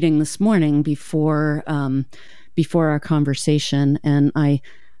was reading this morning before our conversation, and I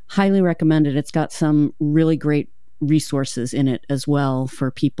highly recommend it. It's got some really great resources in it as well for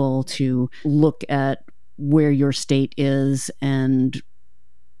people to look at where your state is, and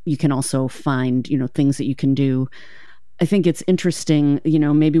you can also find, things that you can do. I think it's interesting,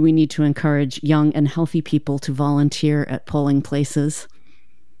 maybe we need to encourage young and healthy people to volunteer at polling places.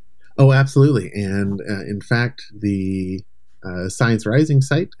 Oh, absolutely. And in fact, the Science Rising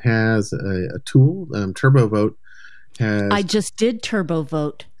site has a tool, TurboVote has... I just did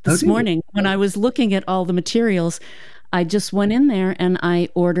TurboVote this morning when I was looking at all the materials. I just went in there and I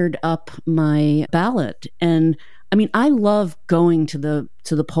ordered up my ballot. And I mean, I love going to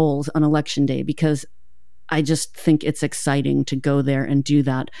the polls on Election Day because I just think it's exciting to go there and do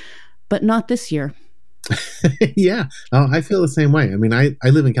that. But not this year. Yeah, I feel the same way. I mean, I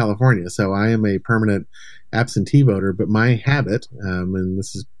live in California, so I am a permanent absentee voter, but my habit, and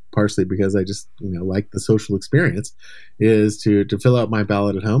this is partially because I just, like the social experience, is to fill out my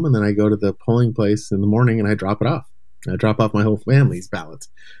ballot at home, and then I go to the polling place in the morning and I drop it off. I drop off my whole family's ballots.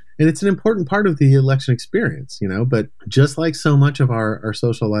 And it's an important part of the election experience, but just like so much of our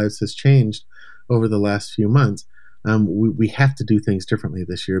social lives has changed over the last few months, we have to do things differently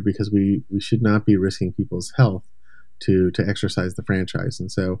this year because we should not be risking people's health to exercise the franchise.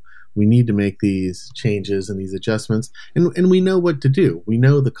 And so we need to make these changes and these adjustments. And we know what to do. We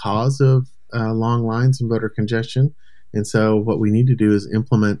know the cause of long lines and voter congestion And so what we need to do is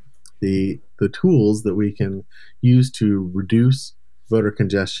implement the tools that we can use to reduce voter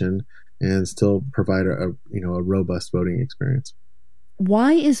congestion and still provide a robust voting experience.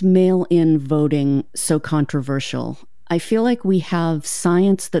 Why is mail-in voting so controversial? I feel like we have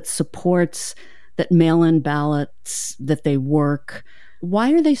science that supports that mail-in ballots, that they work.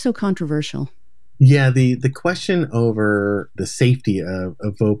 Why are they so controversial? Yeah, the question over the safety of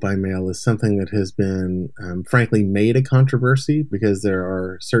vote by mail is something that has been, frankly, made a controversy because there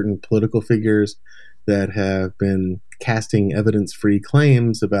are certain political figures that have been casting evidence-free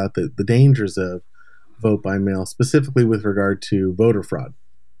claims about the dangers of vote by mail, specifically with regard to voter fraud.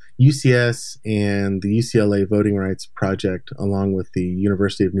 UCS and the UCLA Voting Rights Project, along with the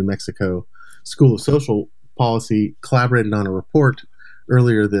University of New Mexico School of Social Policy, collaborated on a report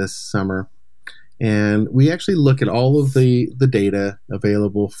earlier this summer. And we actually look at all of the data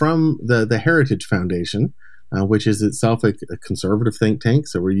available from the Heritage Foundation, which is itself a conservative think tank.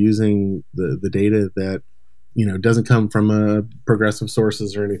 So we're using the data that doesn't come from progressive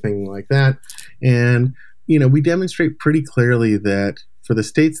sources or anything like that. And we demonstrate pretty clearly that for the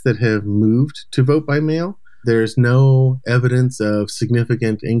states that have moved to vote by mail, there's no evidence of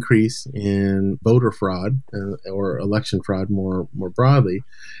significant increase in voter fraud or election fraud more broadly.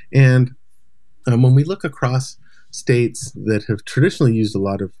 And when we look across states that have traditionally used a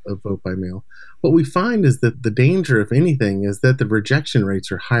lot of vote by mail, what we find is that the danger, if anything, is that the rejection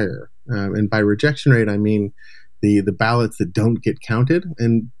rates are higher. And by rejection rate, I mean the ballots that don't get counted.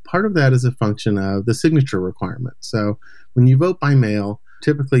 And part of that is a function of the signature requirement. So when you vote by mail,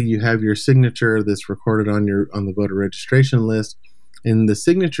 typically you have your signature that's recorded on the voter registration list. And the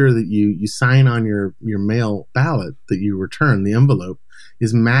signature that you sign on your mail ballot that you return, the envelope,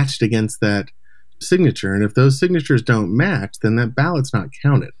 is matched against that signature. And if those signatures don't match, then that ballot's not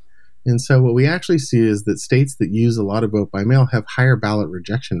counted. And so what we actually see is that states that use a lot of vote by mail have higher ballot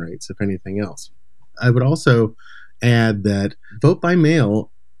rejection rates, if anything else. I would also add that vote by mail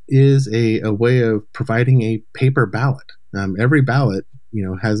is a way of providing a paper ballot. Every ballot,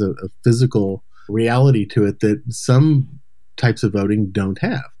 has a physical reality to it that some types of voting don't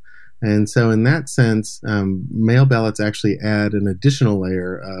have. And so in that sense, mail ballots actually add an additional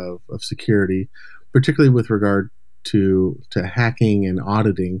layer of security, particularly with regard to hacking and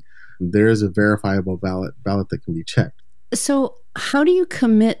auditing. There is a verifiable ballot that can be checked. So how do you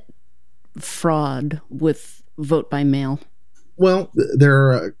commit fraud with vote by mail? Well, there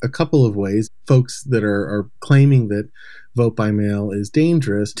are a couple of ways. Folks that are claiming that vote by mail is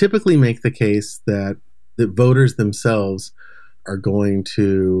dangerous typically make the case that voters themselves are going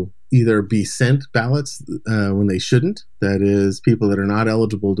to either be sent ballots when they shouldn't. That is, people that are not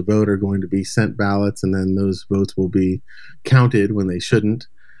eligible to vote are going to be sent ballots, and then those votes will be counted when they shouldn't.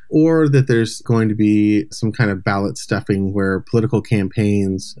 Or that there's going to be some kind of ballot stuffing where political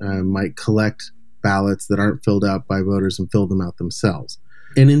campaigns might collect ballots that aren't filled out by voters and fill them out themselves.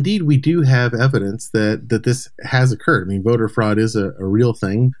 And indeed, we do have evidence that this has occurred. I mean, voter fraud is a real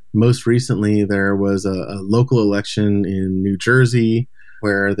thing. Most recently, there was a local election in New Jersey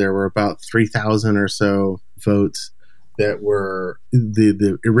where there were about 3,000 or so votes that were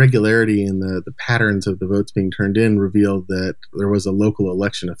the irregularity in the patterns of the votes being turned in revealed that there was a local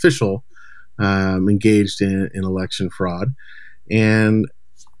election official engaged in election fraud. And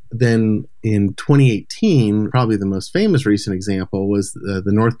then in 2018, probably the most famous recent example was the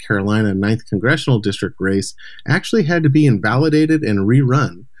North Carolina 9th Congressional District race actually had to be invalidated and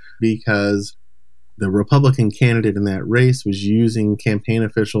rerun because the Republican candidate in that race was using campaign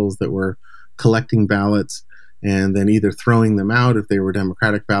officials that were collecting ballots and then either throwing them out if they were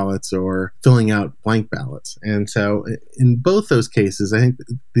Democratic ballots or filling out blank ballots. And so in both those cases, I think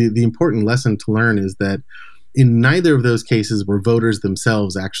the important lesson to learn is that in neither of those cases were voters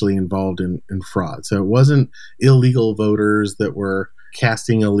themselves actually involved in fraud. So it wasn't illegal voters that were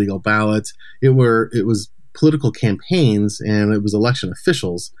casting illegal ballots. It was political campaigns and it was election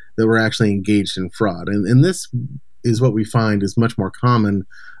officials that were actually engaged in fraud. And this is what we find is much more common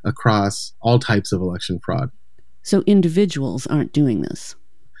across all types of election fraud. So individuals aren't doing this?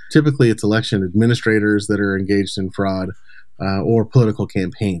 Typically, it's election administrators that are engaged in fraud or political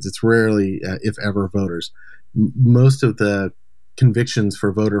campaigns. It's rarely, if ever, voters. Most of the convictions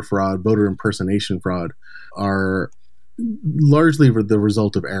for voter fraud, voter impersonation fraud, are largely the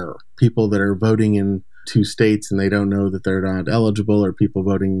result of error. People that are voting in two states and they don't know that they're not eligible, or people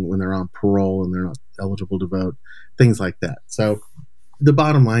voting when they're on parole and they're not eligible to vote, things like that. So the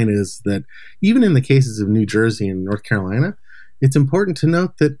bottom line is that even in the cases of New Jersey and North Carolina, it's important to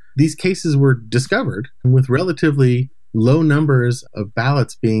note that these cases were discovered with relatively low numbers of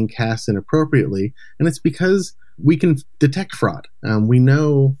ballots being cast inappropriately. And it's because we can detect fraud. We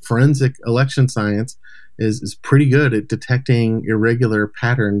know forensic election science is pretty good at detecting irregular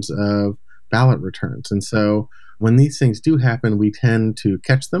patterns of ballot returns. And so when these things do happen, we tend to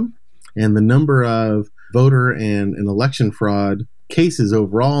catch them. And the number of voter and election fraud cases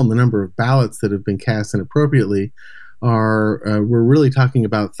overall and the number of ballots that have been cast inappropriately we're really talking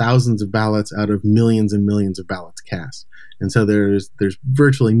about thousands of ballots out of millions and millions of ballots cast. And so there's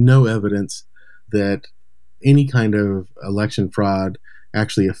virtually no evidence that any kind of election fraud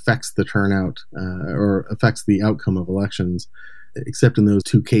actually affects the turnout or affects the outcome of elections, except in those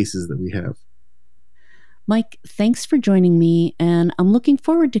two cases that we have. Mike, thanks for joining me, and I'm looking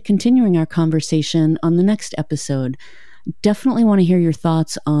forward to continuing our conversation on the next episode. Definitely want to hear your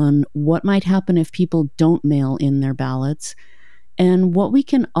thoughts on what might happen if people don't mail in their ballots and what we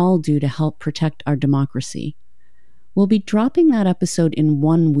can all do to help protect our democracy. We'll be dropping that episode in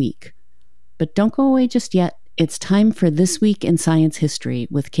 1 week, but don't go away just yet. It's time for This Week in Science History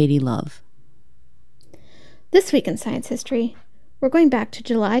with Katie Love. This Week in Science History, we're going back to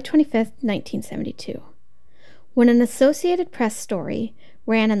July 25th, 1972, when an Associated Press story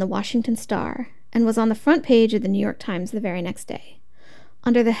ran in the Washington Star and was on the front page of the New York Times the very next day,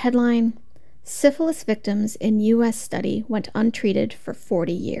 under the headline, "Syphilis Victims in U.S. Study Went Untreated for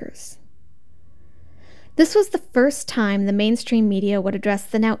 40 Years." This was the first time the mainstream media would address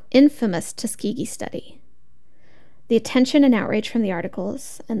the now infamous Tuskegee study. The attention and outrage from the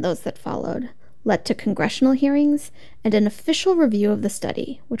articles, and those that followed, led to congressional hearings and an official review of the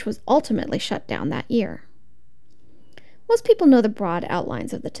study, which was ultimately shut down that year. Most people know the broad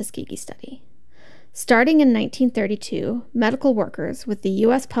outlines of the Tuskegee study. Starting in 1932, medical workers with the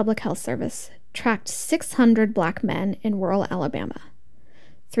U.S. Public Health Service tracked 600 black men in rural Alabama,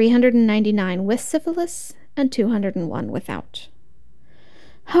 399 with syphilis and 201 without.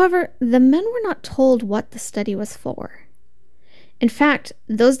 However, the men were not told what the study was for. In fact,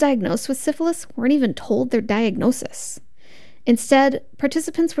 those diagnosed with syphilis weren't even told their diagnosis. Instead,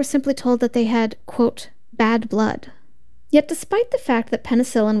 participants were simply told that they had, quote, bad blood. Yet despite the fact that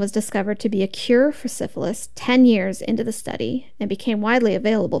penicillin was discovered to be a cure for syphilis 10 years into the study and became widely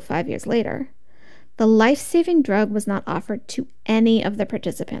available 5 years later, the life-saving drug was not offered to any of the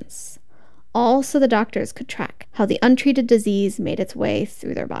participants, all so the doctors could track how the untreated disease made its way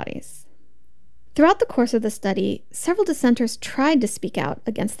through their bodies. Throughout the course of the study, several dissenters tried to speak out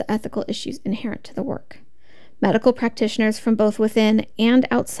against the ethical issues inherent to the work. Medical practitioners from both within and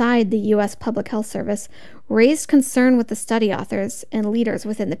outside the U.S. Public Health Service raised concern with the study authors and leaders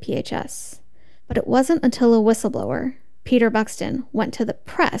within the PHS. But it wasn't until a whistleblower, Peter Buxton, went to the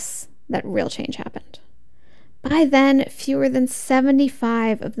press that real change happened. By then, fewer than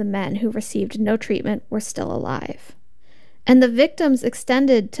 75 of the men who received no treatment were still alive. And the victims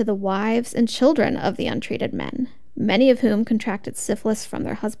extended to the wives and children of the untreated men, many of whom contracted syphilis from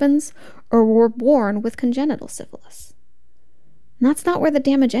their husbands or were born with congenital syphilis. And that's not where the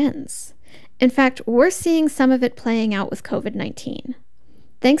damage ends. In fact, we're seeing some of it playing out with COVID-19.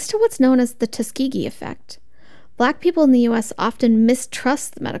 Thanks to what's known as the Tuskegee effect, Black people in the U.S. often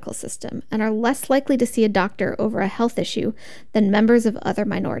mistrust the medical system and are less likely to see a doctor over a health issue than members of other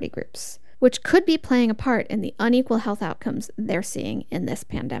minority groups, which could be playing a part in the unequal health outcomes they're seeing in this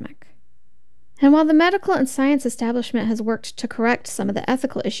pandemic. And while the medical and science establishment has worked to correct some of the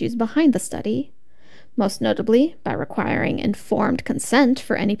ethical issues behind the study, most notably by requiring informed consent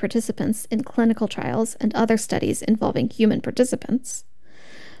for any participants in clinical trials and other studies involving human participants,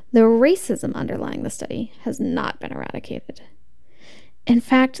 the racism underlying the study has not been eradicated. In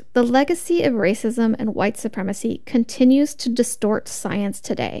fact, the legacy of racism and white supremacy continues to distort science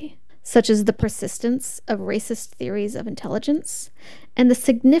today, such as the persistence of racist theories of intelligence and the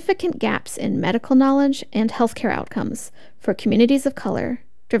significant gaps in medical knowledge and healthcare outcomes for communities of color,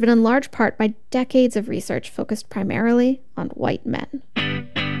 driven in large part by decades of research focused primarily on white men.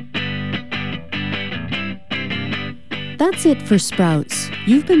 That's it for Sprouts.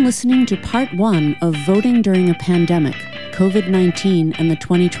 You've been listening to part 1 of Voting During a Pandemic, COVID-19 and the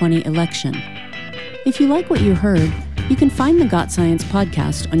 2020 election. If you like what you heard, you can find the Got Science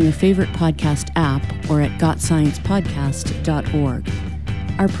podcast on your favorite podcast app or at gotsciencepodcast.org.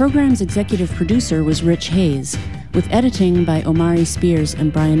 Our program's executive producer was Rich Hayes, with editing by Omari Spears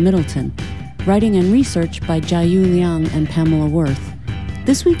and Brian Middleton, writing and research by Jiayu Liang and Pamela Worth.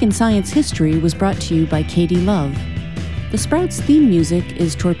 This Week in Science History was brought to you by Katie Love. The Sprouts theme music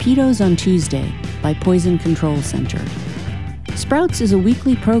is Torpedoes on Tuesday by Poison Control Center. Sprouts is a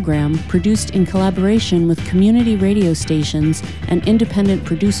weekly program produced in collaboration with community radio stations and independent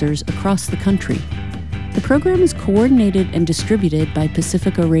producers across the country. The program is coordinated and distributed by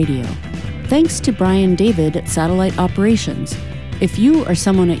Pacifica Radio. thanks to Brian David at Satellite Operations. If you or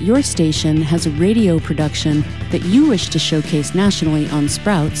someone at your station has a radio production that you wish to showcase nationally on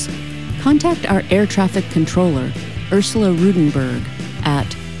Sprouts, contact our air traffic controller, Ursula Rudenberg, at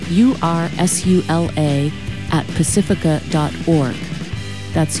ursula@pacifica.org.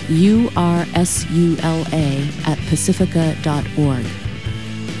 That's ursula@pacifica.org.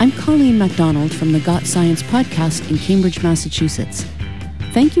 I'm Colleen MacDonald from the Got Science podcast in Cambridge, Massachusetts.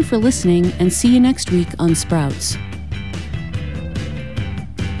 Thank you for listening, and see you next week on Sprouts.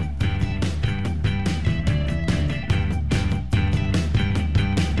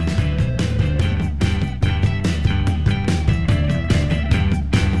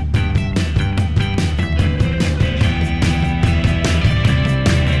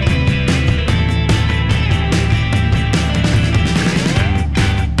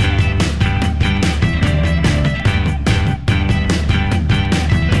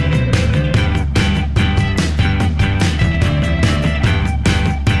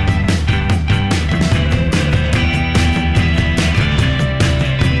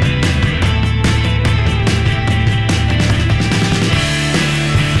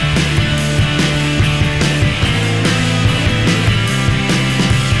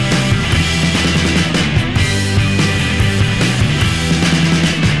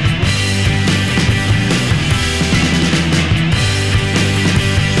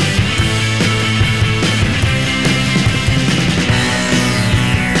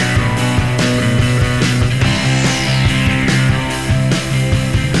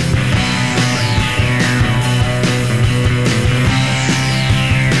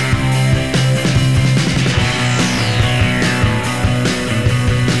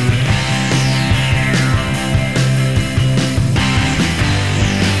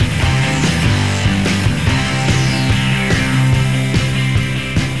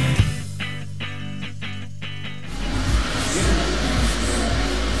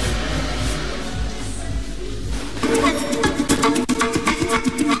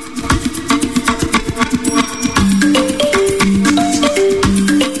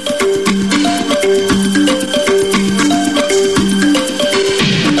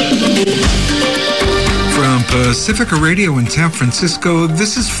 Pacifica Radio in San Francisco,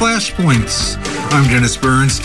 this is Flashpoints. I'm Dennis Burns.